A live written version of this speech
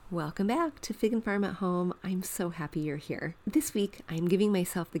Welcome back to Fig and Farm at Home. I'm so happy you're here. This week, I'm giving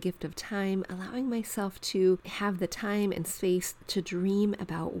myself the gift of time, allowing myself to have the time and space to dream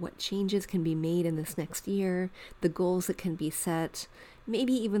about what changes can be made in this next year, the goals that can be set,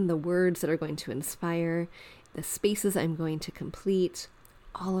 maybe even the words that are going to inspire, the spaces I'm going to complete,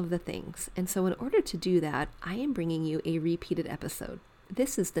 all of the things. And so in order to do that, I am bringing you a repeated episode.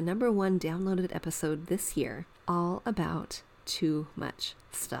 This is the #1 downloaded episode this year, all about too much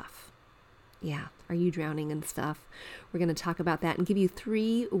stuff. Yeah, are you drowning in stuff? We're going to talk about that and give you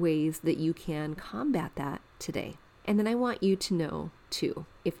 3 ways that you can combat that today. And then I want you to know, too,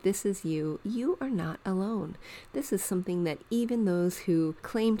 if this is you, you are not alone. This is something that even those who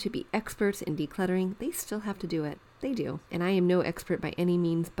claim to be experts in decluttering, they still have to do it. They do. And I am no expert by any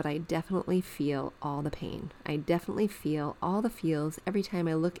means, but I definitely feel all the pain. I definitely feel all the feels every time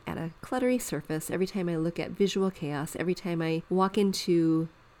I look at a cluttery surface, every time I look at visual chaos, every time I walk into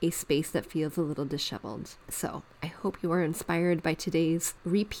a space that feels a little disheveled. So I hope you are inspired by today's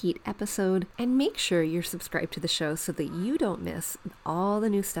repeat episode, and make sure you're subscribed to the show so that you don't miss all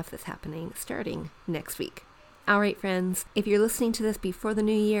the new stuff that's happening starting next week. All right, friends, if you're listening to this before the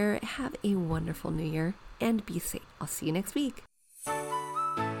new year, have a wonderful new year and be safe. I'll see you next week.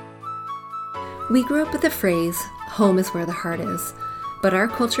 We grew up with the phrase, home is where the heart is, but our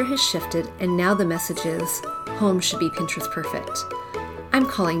culture has shifted and now the message is, home should be Pinterest perfect. I'm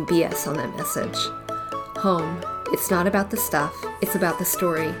calling BS on that message. Home, it's not about the stuff, it's about the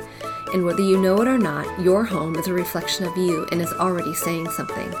story. And whether you know it or not, your home is a reflection of you and is already saying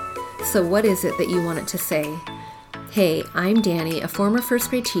something. So what is it that you want it to say? Hey, I'm Danny, a former first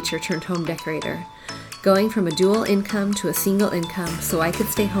grade teacher turned home decorator. Going from a dual income to a single income so I could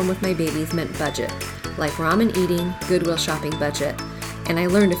stay home with my babies meant budget, like ramen eating, Goodwill shopping budget. And I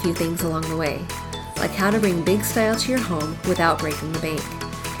learned a few things along the way, like how to bring big style to your home without breaking the bank.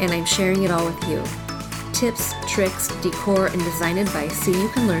 And I'm sharing it all with you. Tips, tricks, decor, and design advice so you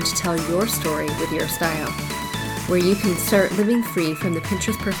can learn to tell your story with your style. Where you can start living free from the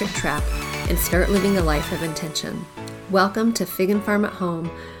Pinterest perfect trap and start living a life of intention. Welcome to Fig and Farm at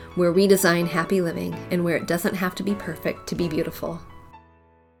Home, where we design happy living and where it doesn't have to be perfect to be beautiful.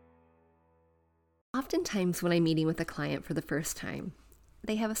 Oftentimes when I'm meeting with a client for the first time,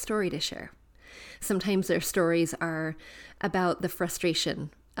 they have a story to share. Sometimes their stories are about the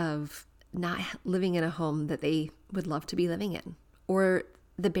frustration of not living in a home that they would love to be living in, or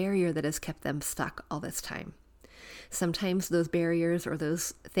the barrier that has kept them stuck all this time. Sometimes those barriers or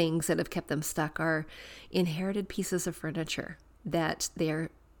those things that have kept them stuck are inherited pieces of furniture that they're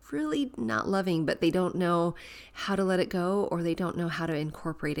really not loving, but they don't know how to let it go, or they don't know how to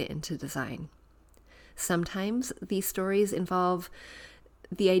incorporate it into design. Sometimes these stories involve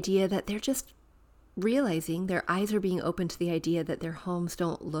the idea that they're just realizing their eyes are being open to the idea that their homes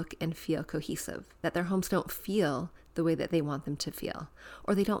don't look and feel cohesive, that their homes don't feel the way that they want them to feel,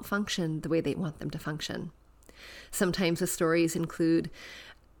 or they don't function the way they want them to function. Sometimes the stories include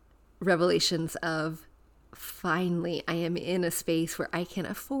revelations of, finally, I am in a space where I can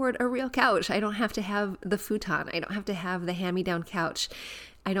afford a real couch. I don't have to have the futon. I don't have to have the hand-me-down couch.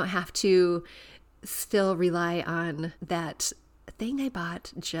 I don't have to still rely on that thing I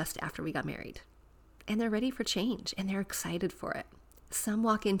bought just after we got married. And they're ready for change and they're excited for it. Some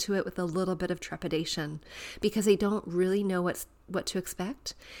walk into it with a little bit of trepidation because they don't really know what to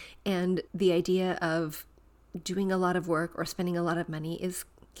expect. And the idea of doing a lot of work or spending a lot of money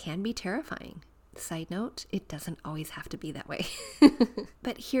can be terrifying. Side note, it doesn't always have to be that way.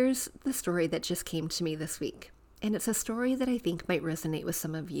 But here's the story that just came to me this week. And it's a story that I think might resonate with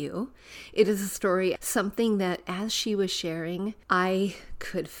some of you. It is a story, something that as she was sharing, I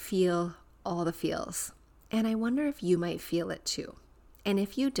could feel all the feels. And I wonder if you might feel it too. And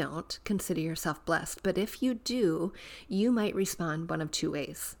if you don't, consider yourself blessed. But if you do, you might respond one of 2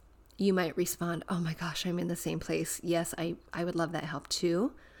 ways. You might respond, oh my gosh, I'm in the same place. Yes, I would love that help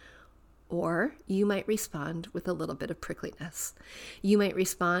too. Or you might respond with a little bit of prickliness. You might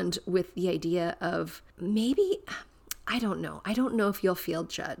respond with the idea of maybe, I don't know. I don't know if you'll feel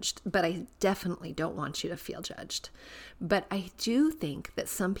judged, but I definitely don't want you to feel judged. But I do think that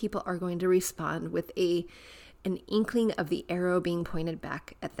some people are going to respond with an inkling of the arrow being pointed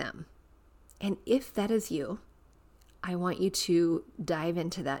back at them. And if that is you, I want you to dive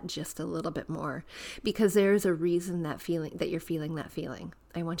into that just a little bit more, because there's a reason that you're feeling that feeling.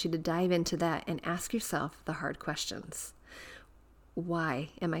 I want you to dive into that and ask yourself the hard questions. Why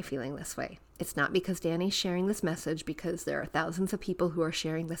am I feeling this way? It's not because Danny's sharing this message because there are thousands of people who are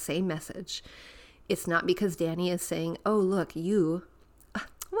sharing the same message. It's not because Danny is saying, oh, look,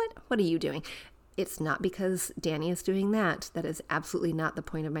 what are you doing? It's not because Danny is doing that. That is absolutely not the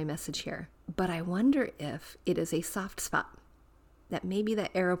point of my message here. But I wonder if it is a soft spot, that maybe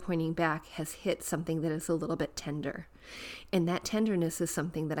that arrow pointing back has hit something that is a little bit tender. And that tenderness is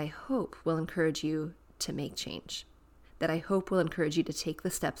something that I hope will encourage you to make change, that I hope will encourage you to take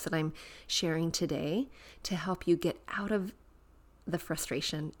the steps that I'm sharing today to help you get out of the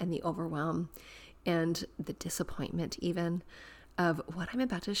frustration and the overwhelm and the disappointment even of what I'm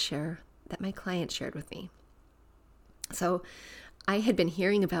about to share that my client shared with me. So I had been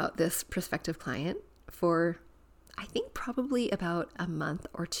hearing about this prospective client for, I think, probably about a month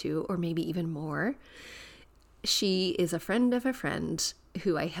or two, or maybe even more. She is a friend of a friend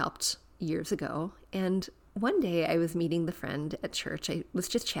who I helped years ago. And one day I was meeting the friend at church. I was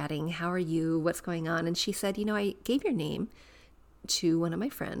just chatting. How are you? What's going on? And she said, I gave your name to one of my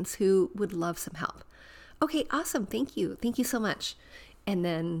friends who would love some help. Okay, awesome. Thank you. Thank you so much. And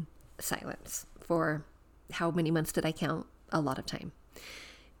then silence for how many months did I count? A lot of time.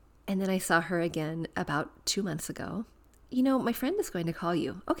 And then I saw her again about 2 months ago. My friend is going to call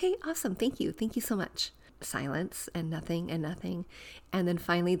you. Okay, awesome. Thank you. Thank you so much. Silence and nothing and nothing. And then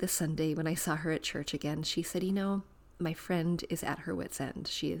finally this Sunday when I saw her at church again, she said, my friend is at her wit's end.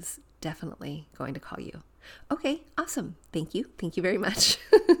 She is definitely going to call you. Okay, awesome. Thank you. Thank you very much.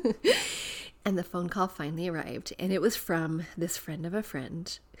 And the phone call finally arrived, and it was from this friend of a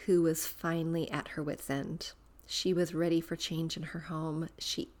friend who was finally at her wit's end. She was ready for change in her home.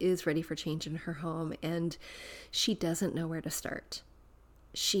 She is ready for change in her home, and she doesn't know where to start.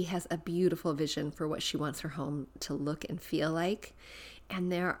 She has a beautiful vision for what she wants her home to look and feel like,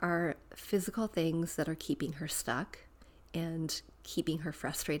 and there are physical things that are keeping her stuck and keeping her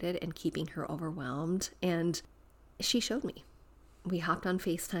frustrated and keeping her overwhelmed. And she showed me. We hopped on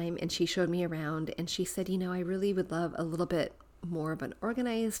FaceTime and she showed me around, and she said, I really would love a little bit more of an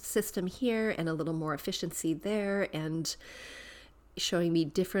organized system here and a little more efficiency there, and showing me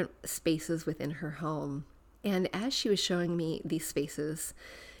different spaces within her home. And as she was showing me these spaces,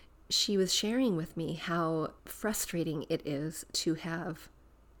 she was sharing with me how frustrating it is to have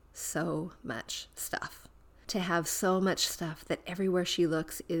so much stuff, that everywhere she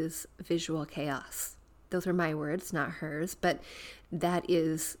looks is visual chaos. Those are my words, not hers, but that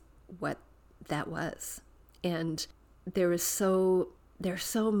is what that was. And there are so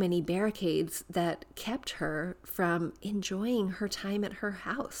many barricades that kept her from enjoying her time at her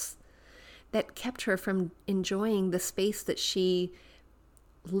house, that kept her from enjoying the space that she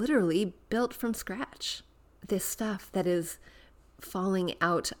literally built from scratch. This stuff that is falling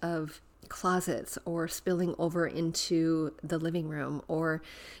out of closets or spilling over into the living room or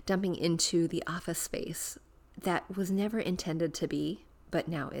dumping into the office space that was never intended to be, but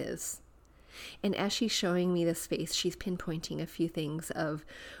now is. And as she's showing me this space, she's pinpointing a few things of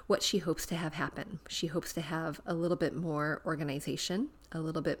what she hopes to have happen. She hopes to have a little bit more organization, a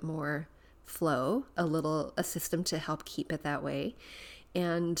little bit more flow, a system to help keep it that way.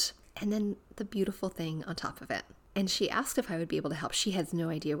 And then the beautiful thing on top of it. And she asked if I would be able to help. She has no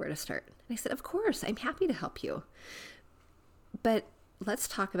idea where to start. And I said, of course, I'm happy to help you. But let's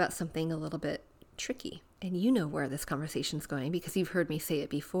talk about something a little bit tricky. And you know where this conversation's going because you've heard me say it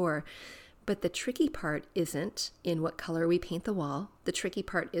before. But the tricky part isn't in what color we paint the wall. The tricky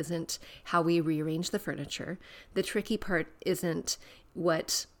part isn't how we rearrange the furniture. The tricky part isn't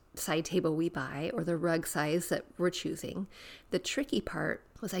what side table we buy or the rug size that we're choosing. The tricky part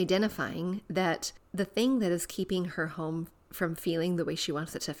was identifying that the thing that is keeping her home from feeling the way she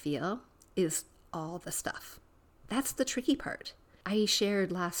wants it to feel is all the stuff. That's the tricky part. I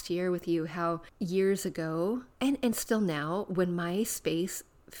shared last year with you how years ago, and still now, when my space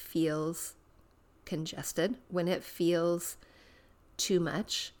feels congested, when it feels too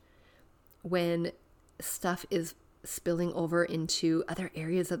much, when stuff is spilling over into other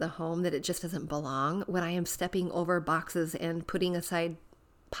areas of the home that it just doesn't belong, when I am stepping over boxes and putting aside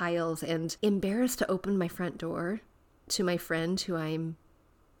piles and embarrassed to open my front door to my friend who I'm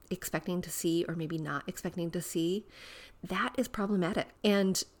expecting to see or maybe not expecting to see, that is problematic.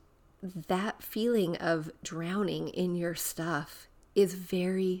 And that feeling of drowning in your stuff is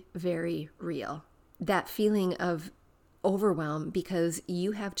very, very real. That feeling of overwhelm because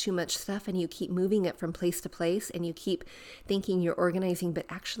you have too much stuff and you keep moving it from place to place and you keep thinking you're organizing, but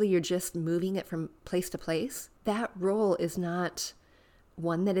actually you're just moving it from place to place. That role is not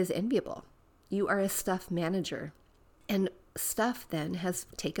one that is enviable. You are a stuff manager, and stuff then has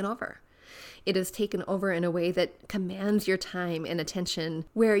taken over. It has taken over in a way that commands your time and attention,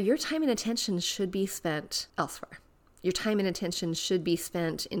 where your time and attention should be spent elsewhere. Your time and attention should be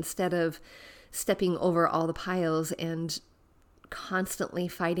spent, instead of stepping over all the piles and constantly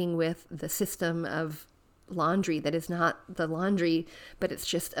fighting with the system of laundry that is not the laundry, but it's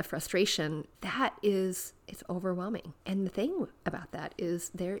just a frustration, it's overwhelming. And the thing about that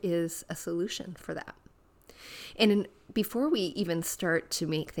is there is a solution for that. And before we even start to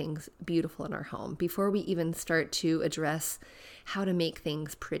make things beautiful in our home, before we even start to address how to make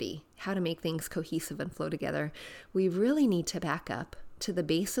things pretty, how to make things cohesive and flow together, we really need to back up to the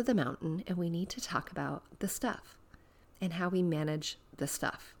base of the mountain, and we need to talk about the stuff and how we manage the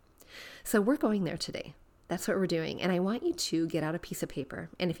stuff. So we're going there today. That's what we're doing. And I want you to get out a piece of paper.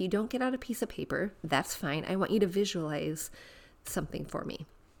 And if you don't get out a piece of paper, that's fine. I want you to visualize something for me.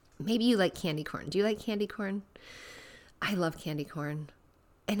 Maybe you like candy corn. Do you like candy corn? I love candy corn.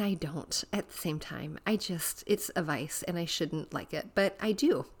 And I don't at the same time. It's a vice and I shouldn't like it, but I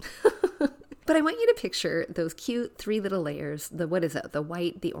do. But I want you to picture those cute 3 little layers. The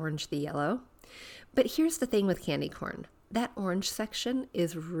white, the orange, the yellow. But here's the thing with candy corn. That orange section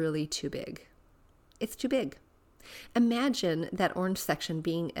is really too big. It's too big. Imagine that orange section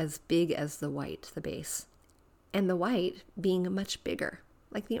being as big as the white, the base, and the white being much bigger,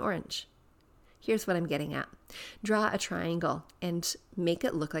 like the orange. Here's what I'm getting at. Draw a triangle and make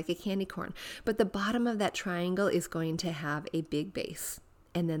it look like a candy corn, but the bottom of that triangle is going to have a big base,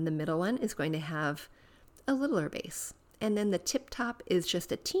 and then the middle one is going to have a littler base, and then the tip top is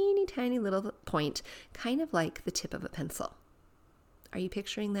just a teeny tiny little point, kind of like the tip of a pencil. Are you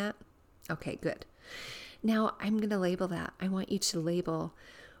picturing that? Okay, good. Now I'm going to label that. I want you to label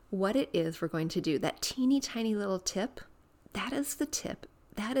what it is we're going to do. That teeny tiny little tip, that is the tip.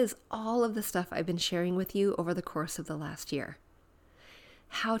 That is all of the stuff I've been sharing with you over the course of the last year.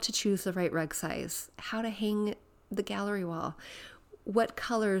 How to choose the right rug size, how to hang the gallery wall, what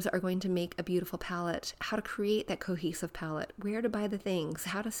colors are going to make a beautiful palette, how to create that cohesive palette, where to buy the things,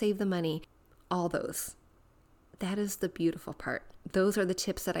 how to save the money, all those. That is the beautiful part. Those are the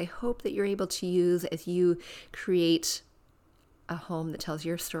tips that I hope that you're able to use as you create a home that tells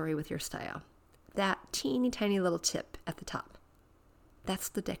your story with your style. That teeny tiny little tip at the top. That's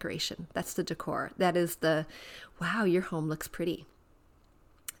the decoration. That's the decor. That is wow, your home looks pretty.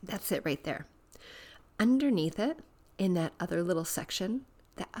 That's it right there. Underneath it, in that other little section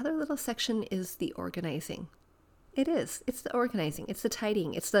is the organizing. It is. It's the organizing. It's the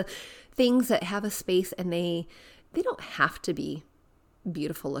tidying. It's the things that have a space, and they don't have to be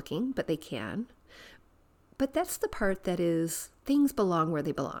beautiful looking, but they can. But that's the part that is things belong where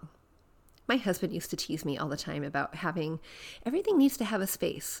they belong. My husband used to tease me all the time about everything needs to have a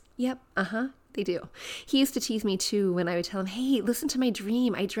space. Yep, they do. He used to tease me too when I would tell him, hey, listen to my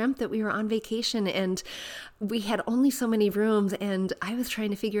dream. I dreamt that we were on vacation and we had only so many rooms, and I was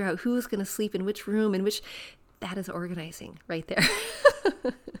trying to figure out who was going to sleep in which room and which. That is organizing right there.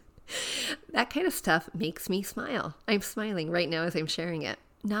 That kind of stuff makes me smile. I'm smiling right now as I'm sharing it.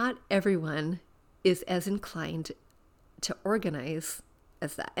 Not everyone is as inclined to organize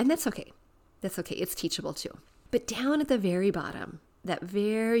as that. And that's okay. That's okay. It's teachable too. But down at the very bottom, that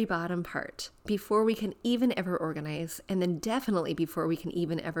very bottom part, before we can even ever organize, and then definitely before we can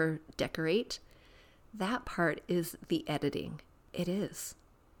even ever decorate, that part is the editing. It is.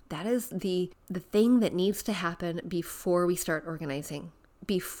 That is the thing that needs to happen before we start organizing,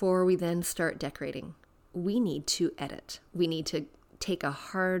 before we then start decorating. We need to edit. We need to take a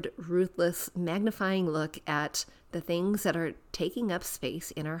hard, ruthless, magnifying look at the things that are taking up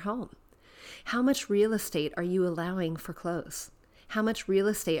space in our home. How much real estate are you allowing for clothes? How much real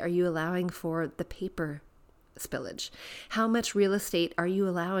estate are you allowing for the paper spillage? How much real estate are you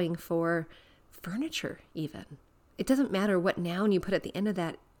allowing for furniture even? It doesn't matter what noun you put at the end of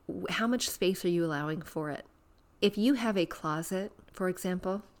that. How much space are you allowing for it? If you have a closet, for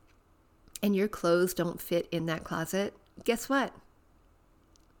example, and your clothes don't fit in that closet, guess what?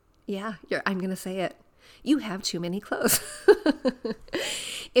 Yeah, I'm going to say it. You have too many clothes.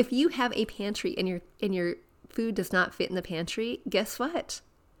 If you have a pantry and your food does not fit in the pantry, guess what?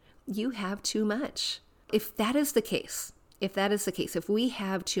 You have too much. If that is the case, if we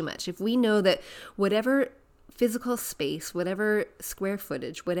have too much, if we know that whatever physical space, whatever square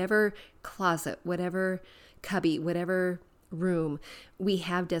footage, whatever closet, whatever cubby, whatever room we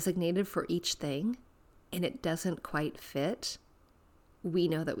have designated for each thing, and it doesn't quite fit, we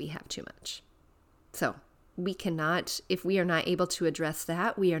know that we have too much. So we cannot, if we are not able to address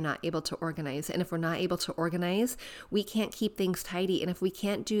that, we are not able to organize. And if we're not able to organize, we can't keep things tidy. And if we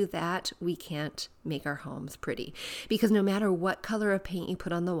can't do that, we can't make our homes pretty. Because no matter what color of paint you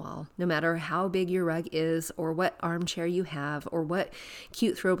put on the wall, no matter how big your rug is, or what armchair you have, or what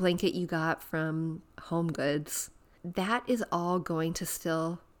cute throw blanket you got from Home Goods, that is all going to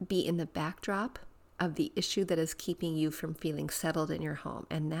still be in the backdrop of the issue that is keeping you from feeling settled in your home.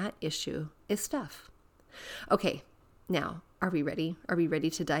 And that issue is stuff. Okay, now, are we ready? Are we ready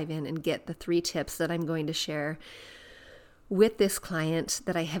to dive in and get the 3 tips that I'm going to share with this client,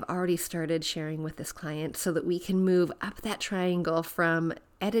 that I have already started sharing with this client, so that we can move up that triangle from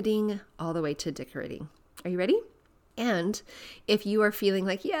editing all the way to decorating? Are you ready? And if you are feeling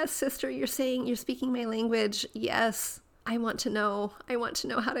like, yes, sister, you're speaking my language. Yes, I want to know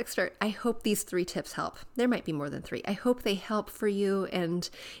how to start. I hope these 3 tips help. There might be more than 3. I hope they help for you. And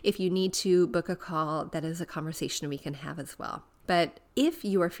if you need to book a call, that is a conversation we can have as well. But if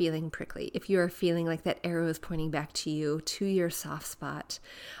you are feeling prickly, if you are feeling like that arrow is pointing back to you, to your soft spot,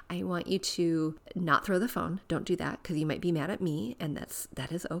 I want you to not throw the phone. Don't do that, because you might be mad at me, and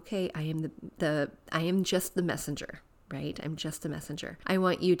that is okay. I am just the messenger, right? I'm just a messenger. I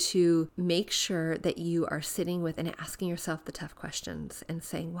want you to make sure that you are sitting with and asking yourself the tough questions and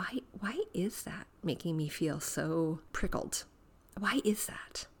saying, why is that making me feel so prickled? Why is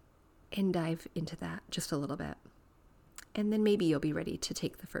that? And dive into that just a little bit. And then maybe you'll be ready to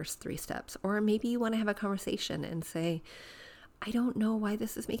take the first 3 steps. Or maybe you want to have a conversation and say, I don't know why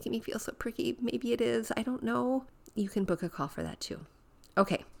this is making me feel so pricky. Maybe it is. I don't know. You can book a call for that too.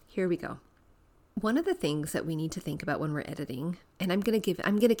 Okay, here we go. One of the things that we need to think about when we're editing, and I'm going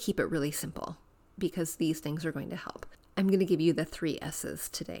to keep it really simple because these things are going to help. I'm going to give you the 3 S's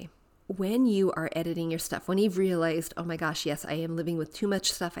today. When you are editing your stuff, when you've realized, oh my gosh, yes, I am living with too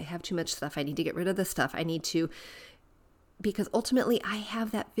much stuff. I have too much stuff. I need to get rid of this stuff. Because ultimately I have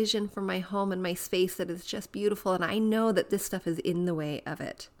that vision for my home and my space that is just beautiful, and I know that this stuff is in the way of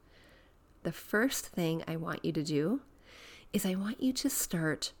it. The first thing I want you to do is I want you to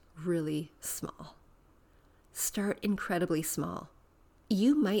start really small. Start incredibly small.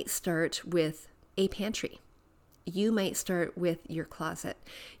 You might start with a pantry. You might start with your closet.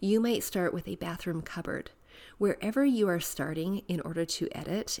 You might start with a bathroom cupboard. Wherever you are starting in order to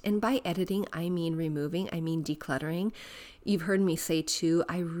edit, and by editing, I mean removing, I mean decluttering. You've heard me say too,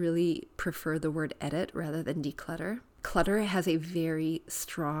 I really prefer the word edit rather than declutter. Clutter has a very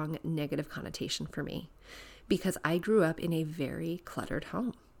strong negative connotation for me because I grew up in a very cluttered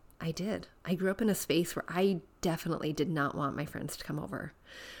home. I did. I grew up in a space where I definitely did not want my friends to come over.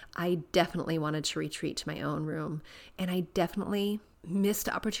 I definitely wanted to retreat to my own room, and I definitely missed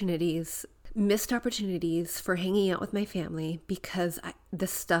opportunities for hanging out with my family because the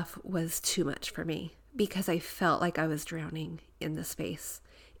stuff was too much for me, because I felt like I was drowning in the space,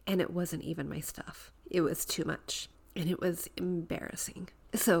 and it wasn't even my stuff. It was too much, and it was embarrassing.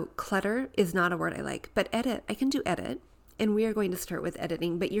 So clutter is not a word I like, but edit, I can do edit, and we are going to start with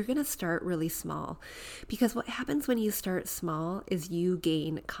editing, but you're going to start really small, because what happens when you start small is you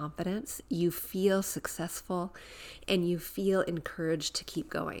gain confidence, you feel successful, and you feel encouraged to keep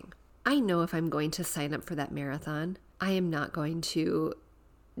going. I know if I'm going to sign up for that marathon, I am not going to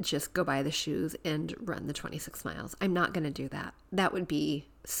just go buy the shoes and run the 26 miles. I'm not going to do that. That would be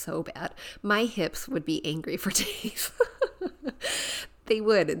so bad. My hips would be angry for days. They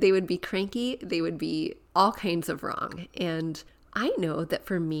would be cranky. They would be all kinds of wrong. And I know that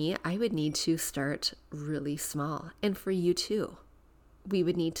for me, I would need to start really small. And for you too. We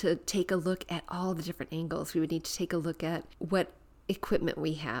would need to take a look at all the different angles. We would need to take a look at what equipment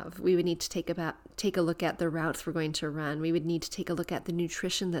we have. We would need to take a look at the routes we're going to run. We would need to take a look at the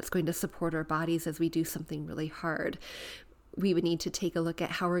nutrition that's going to support our bodies as we do something really hard. We would need to take a look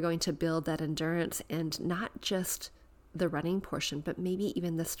at how we're going to build that endurance, and not just the running portion, but maybe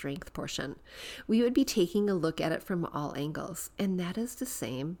even the strength portion. We would be taking a look at it from all angles, and that is the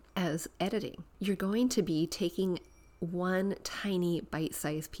same as editing. You're going to be taking one tiny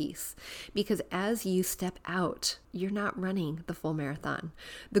bite-sized piece, because as you step out, you're not running the full marathon.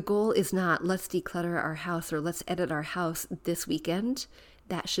 The goal is not let's declutter our house or let's edit our house this weekend.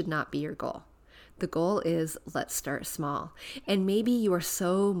 That should not be your goal. The goal is let's start small. And maybe you are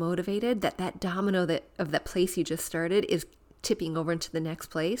so motivated that domino of that place you just started is tipping over into the next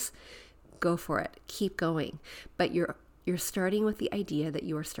place. Go for it. Keep going. But you're starting with the idea that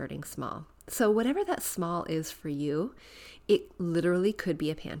you are starting small. So whatever that small is for you, it literally could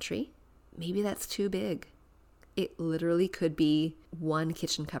be a pantry. Maybe that's too big. It literally could be one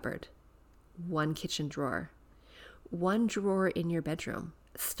kitchen cupboard, one kitchen drawer, one drawer in your bedroom.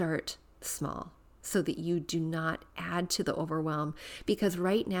 Start small so that you do not add to the overwhelm, because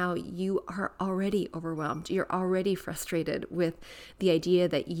right now you are already overwhelmed. You're already frustrated with the idea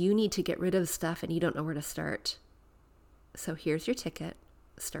that you need to get rid of stuff and you don't know where to start. So here's your ticket.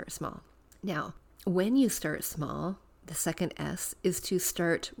 Start small. Now, when you start small, the second S is to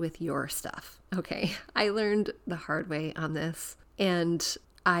start with your stuff. Okay, I learned the hard way on this, and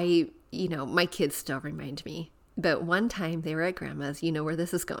I my kids still remind me. But one time they were at grandma's, you know where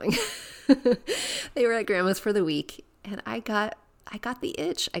this is going. They were at grandma's for the week, and I got the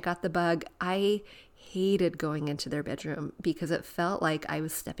itch. I got the bug. I hated going into their bedroom because it felt like I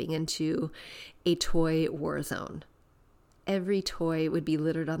was stepping into a toy war zone. Every toy would be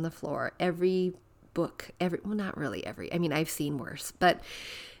littered on the floor. Every book, well, not really every. I mean, I've seen worse, but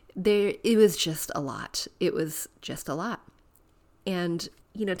it was just a lot. It was just a lot. And,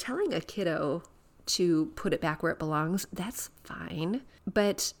 telling a kiddo to put it back where it belongs, that's fine.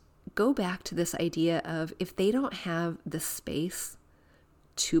 But go back to this idea of if they don't have the space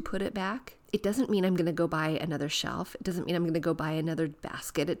to put it back, it doesn't mean I'm going to go buy another shelf. It doesn't mean I'm going to go buy another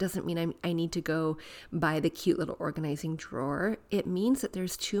basket. It doesn't mean I need to go buy the cute little organizing drawer. It means that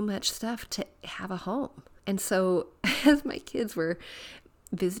there's too much stuff to have a home. And so as my kids were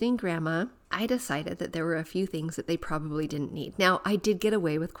visiting grandma, I decided that there were a few things that they probably didn't need. Now, I did get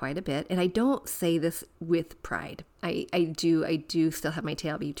away with quite a bit, and I don't say this with pride. I do still have my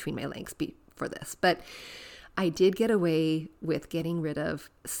tail between my legs for this, but I did get away with getting rid of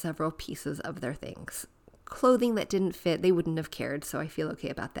several pieces of their things. Clothing that didn't fit, they wouldn't have cared, so I feel okay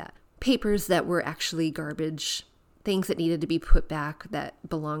about that. Papers that were actually garbage, things that needed to be put back that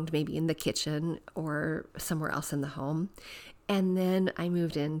belonged maybe in the kitchen or somewhere else in the home. And then I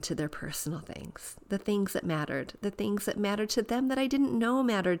moved into their personal things, the things that mattered to them that I didn't know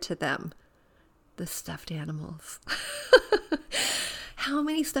mattered to them. The stuffed animals. How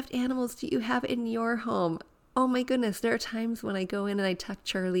many stuffed animals do you have in your home? Oh my goodness, there are times when I go in and I tuck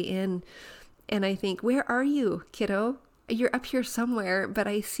Charlie in and I think, where are you, kiddo? You're up here somewhere, but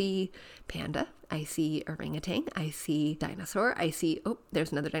I see panda, I see orangutan, I see dinosaur, oh,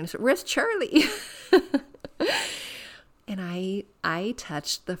 there's another dinosaur. Where's Charlie? And I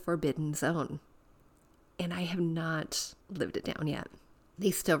touched the forbidden zone, and I have not lived it down yet.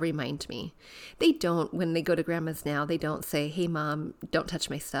 They still remind me. They don't, when they go to grandma's now, they don't say, hey mom, don't touch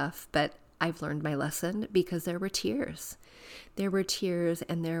my stuff. But I've learned my lesson because there were tears. There were tears,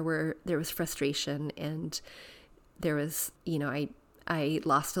 and there was frustration, and there was, I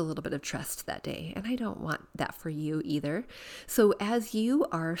lost a little bit of trust that day, and I don't want that for you either. So as you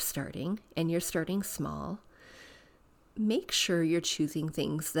are starting, and you're starting small, make sure you're choosing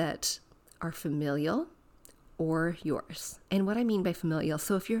things that are familial or yours. And what I mean by familial,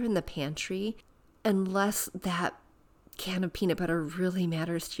 so if you're in the pantry, unless that can of peanut butter really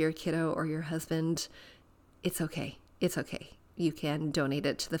matters to your kiddo or your husband, it's okay. It's okay. You can donate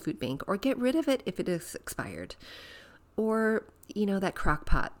it to the food bank or get rid of it if it is expired. Or, that crock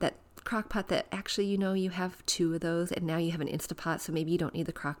pot that actually, you have 2 of those and now you have an Instapot, so maybe you don't need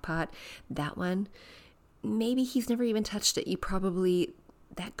the crock pot. That one, maybe he's never even touched it.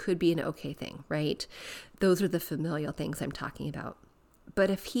 That could be an okay thing, right? Those are the familial things I'm talking about. But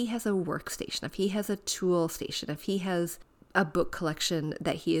if he has a workstation, if he has a tool station, if he has a book collection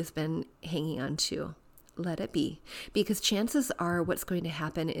that he has been hanging on to, let it be. Because chances are what's going to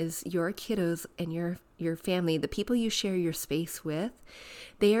happen is your kiddos and your family, the people you share your space with,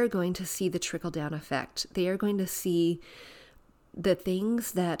 they are going to see the trickle-down effect. They are going to see the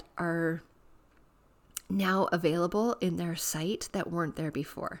things that are now available in their sight that weren't there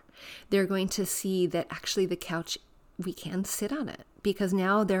before. They're going to see that actually the couch, we can sit on it because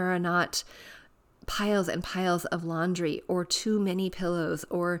now there are not piles and piles of laundry or too many pillows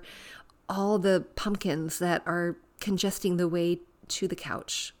or all the pumpkins that are congesting the way to the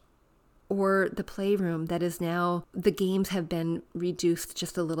couch, or the playroom that is now, the games have been reduced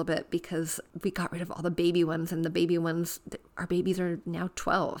just a little bit because we got rid of all the baby ones, and the baby ones, our babies are now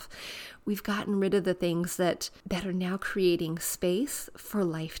 12. We've gotten rid of the things that are now creating space for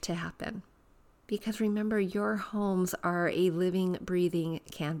life to happen. Because remember, your homes are a living, breathing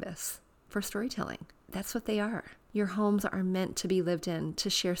canvas for storytelling. That's what they are. Your homes are meant to be lived in, to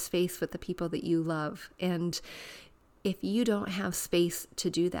share space with the people that you love. And if you don't have space to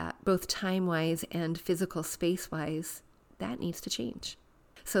do that, both time-wise and physical space-wise, that needs to change.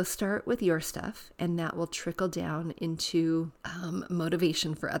 So start with your stuff, and that will trickle down into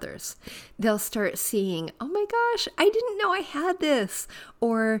motivation for others. They'll start seeing, oh my gosh, I didn't know I had this.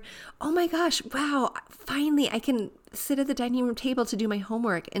 Or, oh my gosh, wow, finally I can sit at the dining room table to do my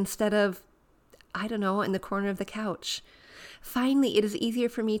homework instead of, I don't know, in the corner of the couch. Finally, it is easier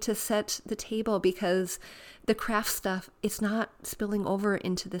for me to set the table because the craft stuff, it's not spilling over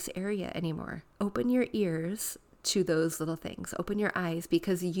into this area anymore. Open your ears to those little things. Open your eyes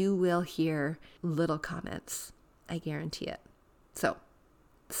because you will hear little comments. I guarantee it. So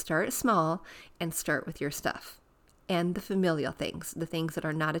start small and start with your stuff and the familial things, the things that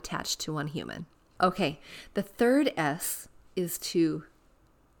are not attached to one human. Okay, the third S is to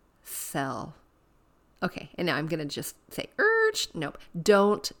sell. Okay, and now I'm going to just say, nope,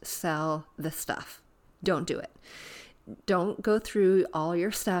 don't sell the stuff. Don't do it. Don't go through all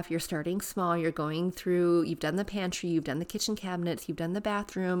your stuff. You're starting small. You're going through, you've done the pantry, you've done the kitchen cabinets, you've done the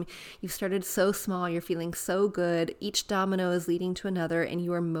bathroom. You've started so small. You're feeling so good. Each domino is leading to another and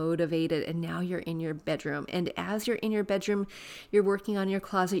you are motivated. And now you're in your bedroom. And as you're in your bedroom, you're working on your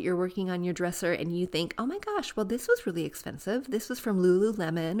closet, you're working on your dresser, and you think, oh my gosh, well, this was really expensive. This was from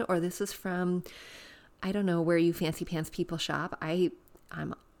Lululemon, or this is from, I don't know where you fancy pants people shop. I'm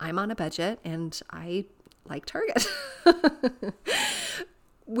on a budget and I like Target.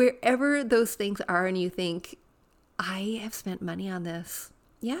 Wherever those things are and you think, I have spent money on this.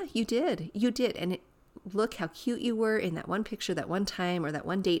 Yeah, you did. You did. And look how cute you were in that one picture, that one time, or that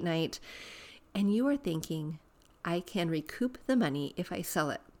one date night. And you are thinking, I can recoup the money if I sell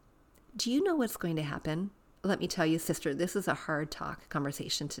it. Do you know what's going to happen? Let me tell you, sister, this is a hard talk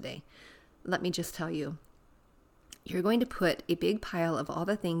conversation today. Let me just tell you, you're going to put a big pile of all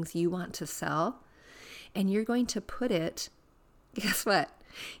the things you want to sell, and you're going to put it, guess what,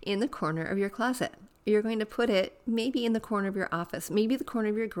 in the corner of your closet. You're going to put it maybe in the corner of your office, maybe the corner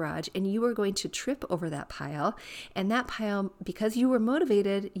of your garage, and you are going to trip over that pile. And that pile, because you were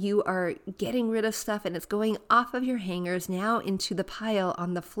motivated, you are getting rid of stuff and it's going off of your hangers now into the pile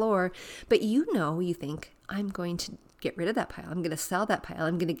on the floor. But you think, I'm going to get rid of that pile. I'm going to sell that pile.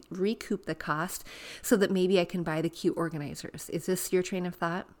 I'm going to recoup the cost so that maybe I can buy the cute organizers. Is this your train of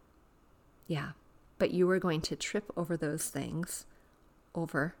thought? Yeah. But you are going to trip over those things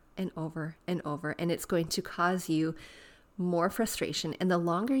over and over and over, and it's going to cause you more frustration. And the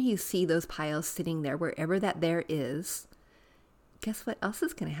longer you see those piles sitting there, wherever that there is, guess what else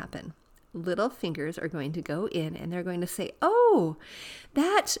is going to happen? Little fingers are going to go in and they're going to say, oh,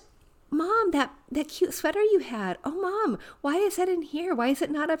 Mom, that cute sweater you had. Oh, Mom, why is that in here? Why is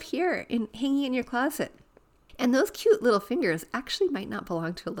it not up here hanging in your closet? And those cute little fingers actually might not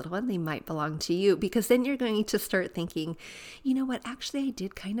belong to a little one. They might belong to you, because then you're going to start thinking, you know what? Actually, I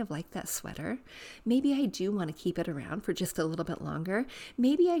did kind of like that sweater. Maybe I do want to keep it around for just a little bit longer.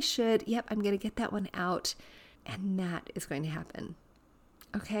 Maybe I should. Yep, I'm going to get that one out. And that is going to happen.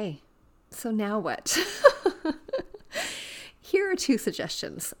 Okay, so now what? Here are two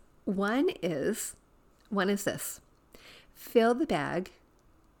suggestions. One is this. Fill the bag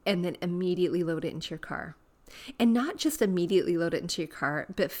and then immediately load it into your car. And not just immediately load it into your car,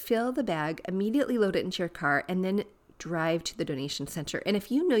 but fill the bag, immediately load it into your car, and then drive to the donation center. And if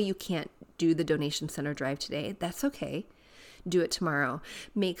you know you can't do the donation center drive today, that's okay. Do it tomorrow.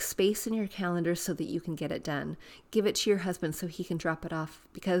 Make space in your calendar so that you can get it done. Give it to your husband so he can drop it off,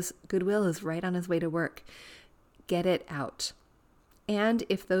 because Goodwill is right on his way to work. Get it out. And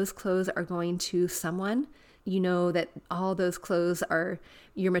if those clothes are going to someone, you know that all those clothes are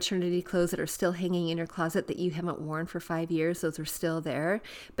your maternity clothes that are still hanging in your closet that you haven't worn for 5 years. Those are still there,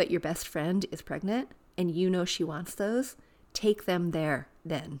 but your best friend is pregnant and you know she wants those. Take them there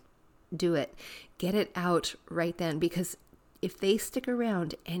then. Do it. Get it out right then, because if they stick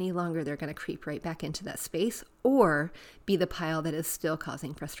around any longer, they're going to creep right back into that space or be the pile that is still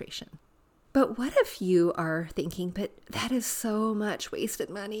causing frustration. But what if you are thinking, but that is so much wasted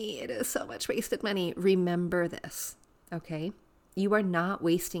money. It is so much wasted money. Remember this, okay? You are not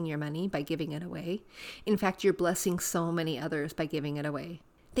wasting your money by giving it away. In fact, you're blessing so many others by giving it away.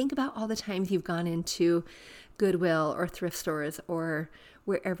 Think about all the times you've gone into Goodwill or thrift stores or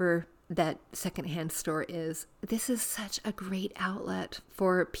wherever that secondhand store is. This is such a great outlet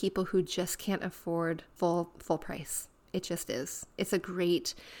for people who just can't afford full price. It just is. It's a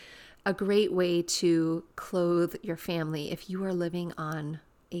great way to clothe your family if you are living on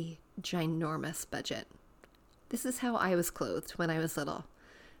a ginormous budget. This is how I was clothed when I was little.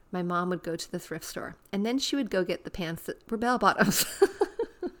 My mom would go to the thrift store, and then she would go get the pants that were bell bottoms.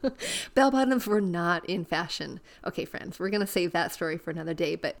 Bell bottoms were not in fashion. Okay, friends, we're going to save that story for another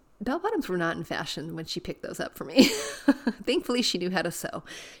day, but bell bottoms were not in fashion when she picked those up for me. Thankfully, she knew how to sew.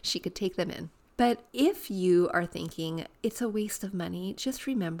 She could take them in. But if you are thinking it's a waste of money, just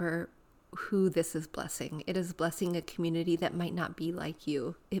remember who this is blessing. It is blessing a community that might not be like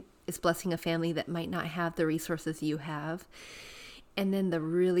you. It is blessing a family that might not have the resources you have. And then the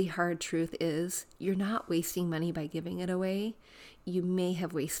really hard truth is you're not wasting money by giving it away. You may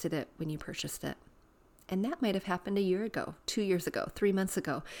have wasted it when you purchased it. And that might have happened a year ago, 2 years ago, 3 months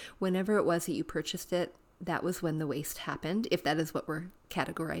ago. Whenever it was that you purchased it, that was when the waste happened, if that is what we're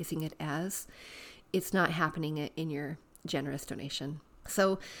categorizing it as. It's not happening in your generous donation.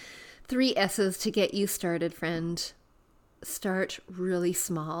 So 3 S's to get you started, friend. Start really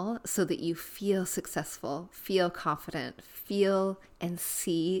small so that you feel successful, feel confident, feel and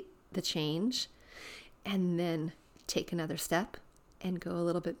see the change, and then take another step and go a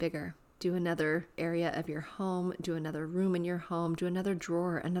little bit bigger. Do another area of your home, do another room in your home, do another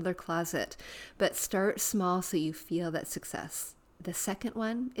drawer, another closet, but start small so you feel that success. The second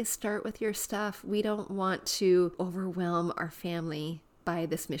one is start with your stuff. We don't want to overwhelm our family by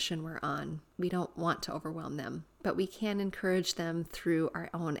this mission we're on. We don't want to overwhelm them, but we can encourage them through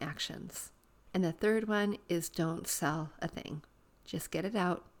our own actions. And the third one is don't sell a thing. Just get it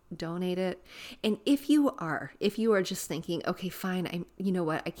out. Donate it. And if you are just thinking, okay, fine, you know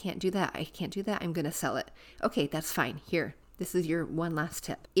what, I can't do that, I'm going to sell it. Okay, that's fine. Here, this is your one last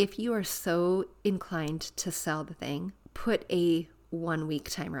tip. If you are so inclined to sell the thing, put a 1-week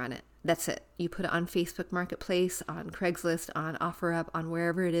timer on it. That's it. You put it on Facebook Marketplace, on Craigslist, on OfferUp, on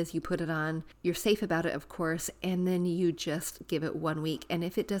wherever it is you put it on. You're safe about it, of course, and then you just give it 1 week. And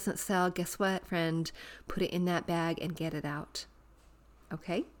if it doesn't sell, guess what, friend? Put it in that bag and get it out.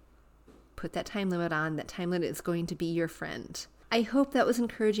 Okay? Put that time limit on. That time limit is going to be your friend. I hope that was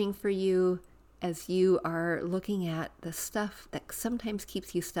encouraging for you as you are looking at the stuff that sometimes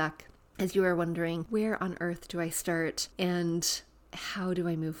keeps you stuck, as you are wondering, where on earth do I start and how do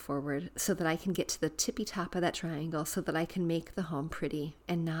I move forward so that I can get to the tippy top of that triangle so that I can make the home pretty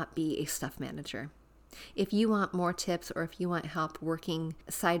and not be a stuff manager. If you want more tips or if you want help working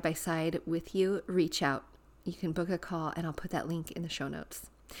side by side with you, reach out. You can book a call and I'll put that link in the show notes.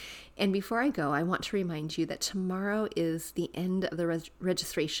 And before I go, I want to remind you that tomorrow is the end of the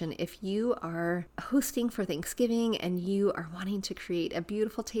registration. If you are hosting for Thanksgiving and you are wanting to create a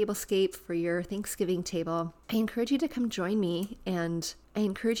beautiful tablescape for your Thanksgiving table, I encourage you to come join me. And I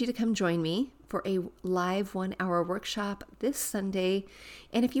encourage you to come join me for a live 1-hour workshop this Sunday.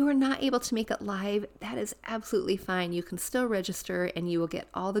 And if you are not able to make it live, that is absolutely fine. You can still register and you will get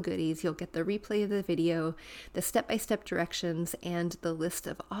all the goodies. You'll get the replay of the video, the step-by-step directions, and the list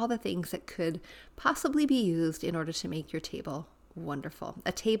of all the things that could possibly be used in order to make your table wonderful.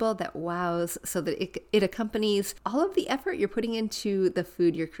 A table that wows so that it accompanies all of the effort you're putting into the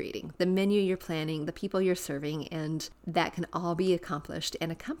food you're creating, the menu you're planning, the people you're serving, and that can all be accomplished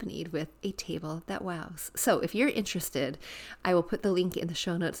and accompanied with a table that wows. So if you're interested, I will put the link in the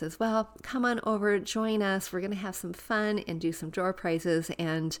show notes as well. Come on over, join us. We're going to have some fun and do some door prizes,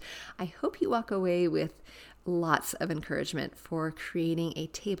 and I hope you walk away with lots of encouragement for creating a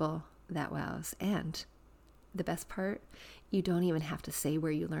table that wows. And the best part, you don't even have to say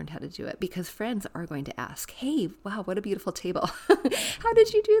where you learned how to do it, because friends are going to ask, hey, wow, what a beautiful table. How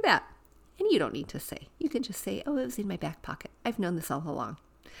did you do that? And you don't need to say. You can just say, oh, it was in my back pocket. I've known this all along.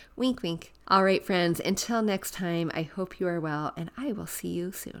 Wink, wink. All right, friends, until next time, I hope you are well, and I will see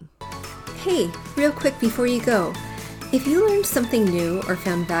you soon. Hey, real quick before you go, if you learned something new or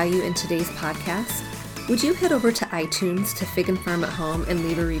found value in today's podcast, would you head over to iTunes to Fig and Farm at Home and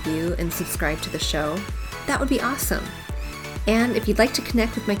leave a review and subscribe to the show? That would be awesome. And if you'd like to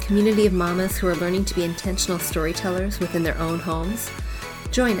connect with my community of mamas who are learning to be intentional storytellers within their own homes,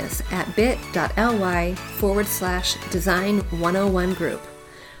 join us at bit.ly/design101 group.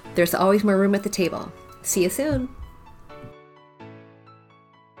 There's always more room at the table. See you soon.